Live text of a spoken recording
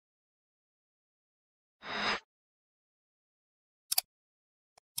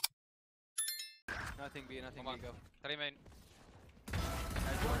Nothing B, nothing B, go. 3 main.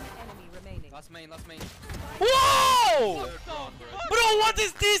 Enemy remaining. Last main, last main. Whoa! Bro, what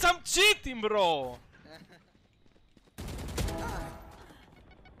is this? I'm cheating, bro!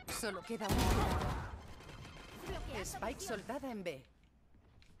 Solo queda una. Spike soltada en B.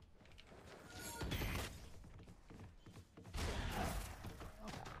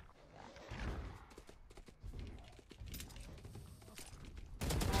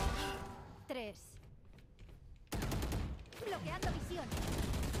 Bloqueando visión.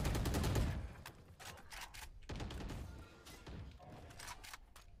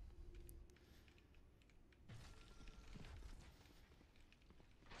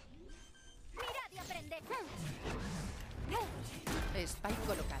 Mirad y aprended. Spike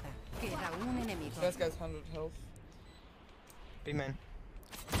colocada. Queda un enemigo. This guy's 100 health. B main.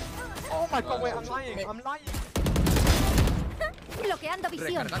 Oh my god, wait, I'm lying. I'm lying. Bloqueando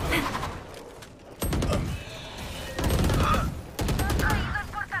visión.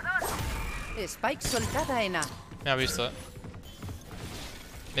 Spike soltada en A. Me ha visto,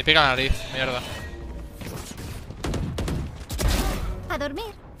 Me pica la nariz, mierda. A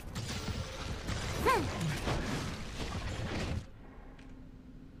dormir.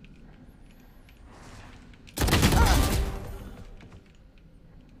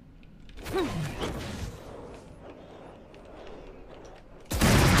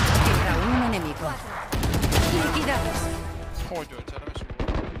 Queda un enemigo. Liquidados. Joder, echarme su...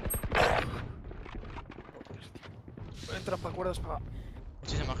 Entra para cuerdas para.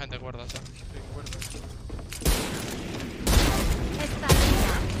 Muchísima gente cuerdas, Está.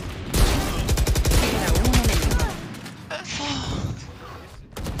 Queda un enemigo.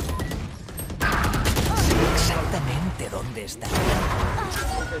 Sé exactamente dónde está. Han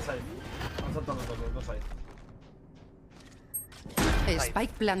saltado los dos ahí.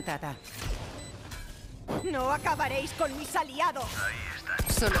 Spike plantada. No acabaréis con mis aliados.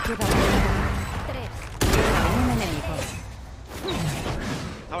 Solo queda un enemigo. 3. Queda un enemigo.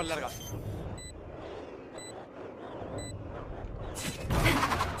 Estaba larga.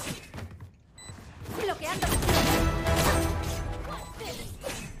 Bloqueando visión.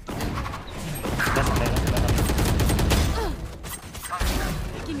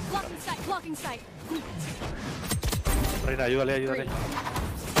 Blocking sight. Reina, ayúdale, ayúdale.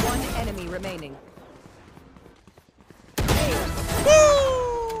 One enemy remaining.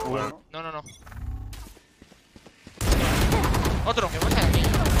 Bueno. No. Otro. ¿Qué pasa aquí?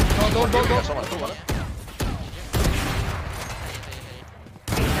 Dos.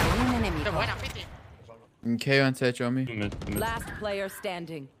 Queda un Qué enemigo. buena, Piti. KO on stage on me. Last player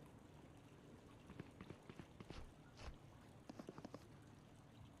standing.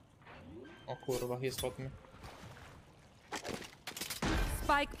 O kurwa, he spot me.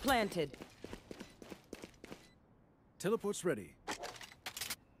 Spike planted. Teleport's ready.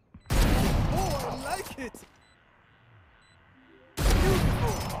 Oh, I like it.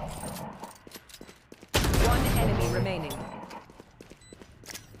 One enemy remaining.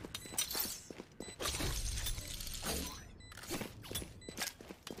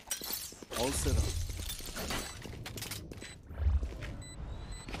 All set up.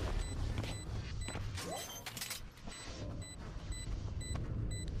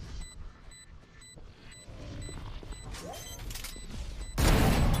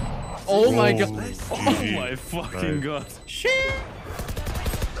 Oh my god. Oh my fucking god.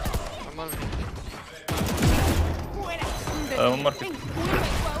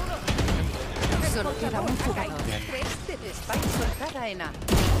 Solo queda un jugador. Spike soltada en A.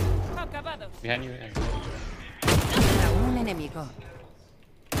 Behind you. Queda un enemigo.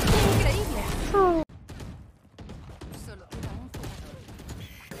 Increíble. Solo queda un jugador.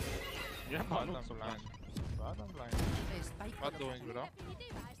 Yeah, bottom blind. Bottom blind. Spike What colocada. doing, bro?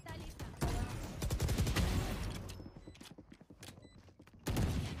 Definitiva está lista.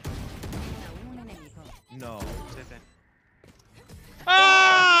 Queda un enemigo. No.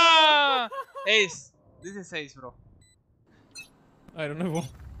 Ah! Ace. This is ace, bro. I don't know.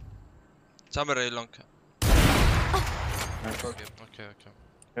 Chamber very long. Okay.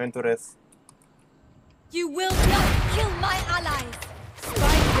 Aventures. You will not kill my allies.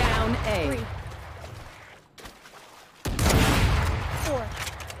 Spike down A. 4.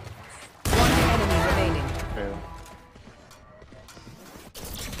 One enemy remaining.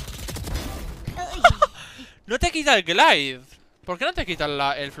 No te quita el glide. ¿Por qué no te quita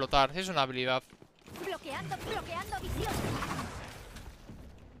el flotar? Es una habilidad. Bloqueando visión.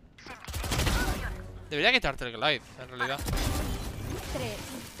 Debería quitarte el glide, en realidad. 3.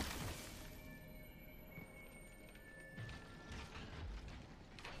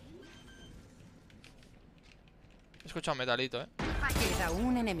 Escucha un metalito, Queda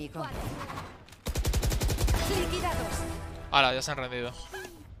un enemigo. Liquidados. Ahora, ya se han rendido.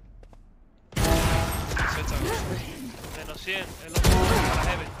 Menos 100, el Omen para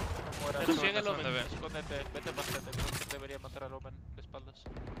Heaven. Menos 100 el Omen. Escóndete, vete más frente, creo que debería matar al Omen de espaldas.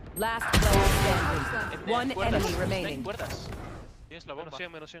 Last player standing. One enemy remaining. Cuerdas. Tienes la bomba.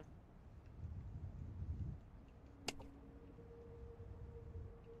 Menos 100.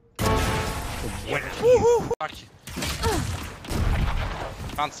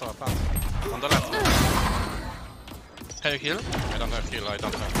 Pants. On the left. Can you heal? I don't have heal, I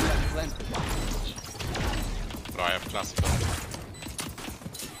don't have. Bro, I have classical.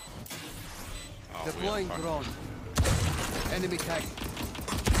 Oh, Deploying drone. Enemy tag.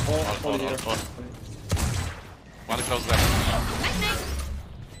 All. One close left.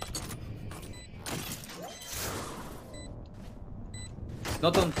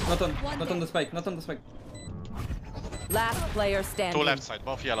 Not on the spike, not on the spike. Last player standing. Two left side,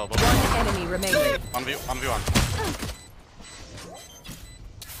 both yellow, both. One enemy remaining. 1v1.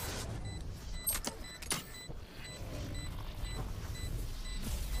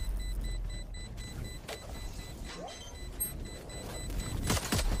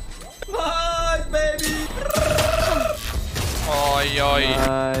 Nice, baby! Oi, oi.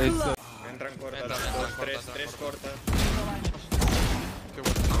 Nice. Entran cortas, Entra, tres cortas.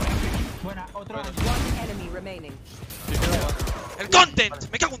 One enemy remaining. ¡El content!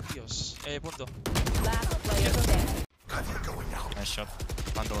 ¡Me cago en Dios! Punto. Last player standing. Nice shot.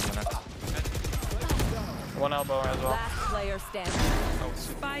 One door, one net. One elbow as well. Last player standing.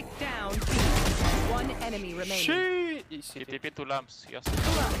 Spike down. B. One enemy remaining. He TP two lamps, yes.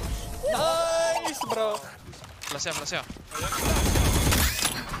 Nice, bro. Flasea. Muertos.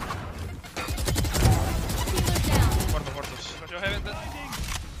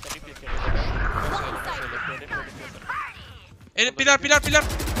 Pilar.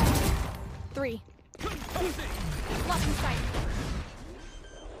 3. Blocking sight.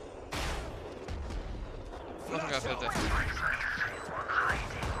 No sé qué hacerte.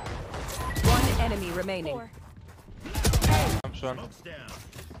 One enemy remaining. 4. Lamps one.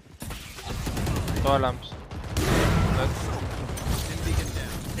 Two lamps.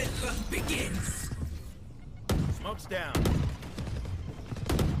 Smoke's down.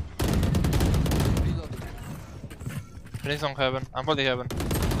 Prince on Heaven. I'm body Heaven.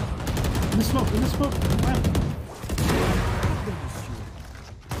 In the smoke. Spike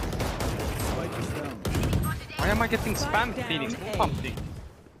is down. Why am I getting spammed, Down Phoenix? A. Pumping.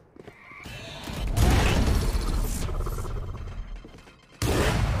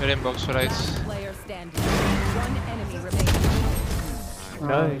 You're in box, right? Last player standing. One enemy remaining.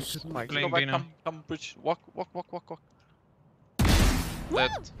 Nice. Go back, come bridge. Walk.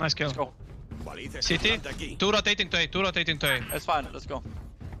 Dead. Nice kill. Let's go. City, two rotating to A. It's fine, let's go.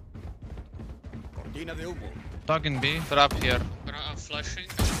 Talking B. Trap here. I'm flashing.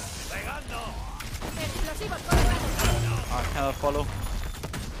 Explosivos colocados. I cannot follow.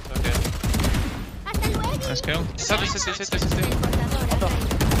 Okay. Hasta luego. Nice kill. City. El portador acá.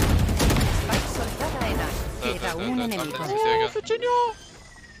 Spike soltada en A. Queda un enemigo.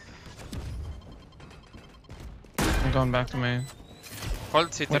 I'm going back to main.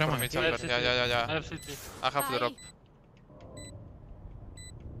 Hold city Where am for I? me, Chamber. Yeah. I have city. I have to drop.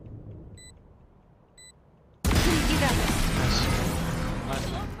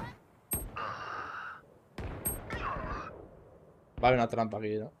 Va a haber una trampa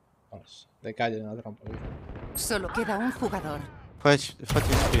aquí, ¿no? Vamos, de calle una trampa aquí. Solo queda un jugador. Fight speed.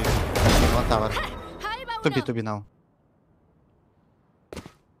 One tower. Ahí va 2B, uno. 2B now.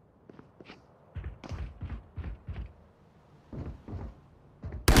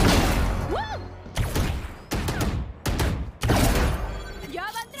 Ya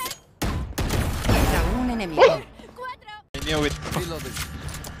van 3. Queda un enemigo. 4. I knew it.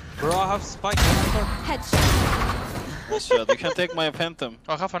 Bro, I have spike. Headshot. Shit, you can take my phantom.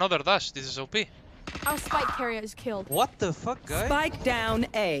 Oh, I have another dash. This is OP. Our spike carrier is killed. What the fuck, guys? Spike down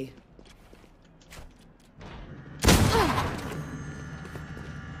A.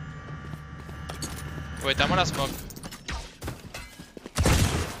 Wait, I'm gonna smoke.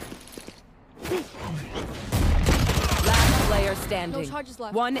 Last player No standing. charges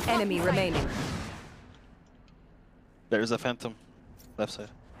left. One enemy remaining. There is a phantom. Left side.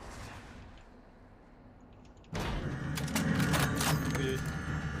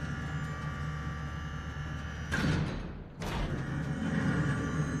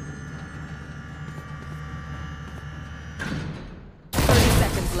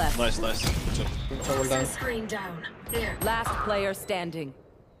 Left. Nice. Double down. Screen down. Last player standing.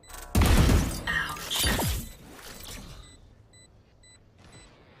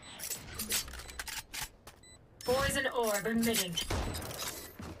 One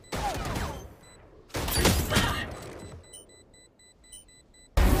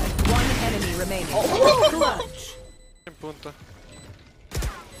enemy remaining. Clutch. En punto.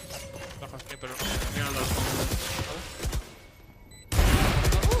 Baja sniper Mira al lado.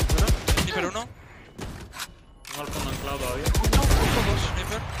 Sniper 1. No lo pongo anclado todavía. Dos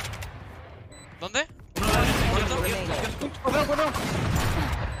sniper. ¿Dónde? ¿Muerto?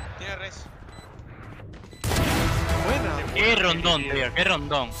 Tiene res. Buena. Qué rondón, tío, qué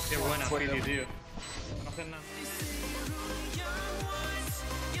rondón. Qué buena, Fili, tío. No haces nada.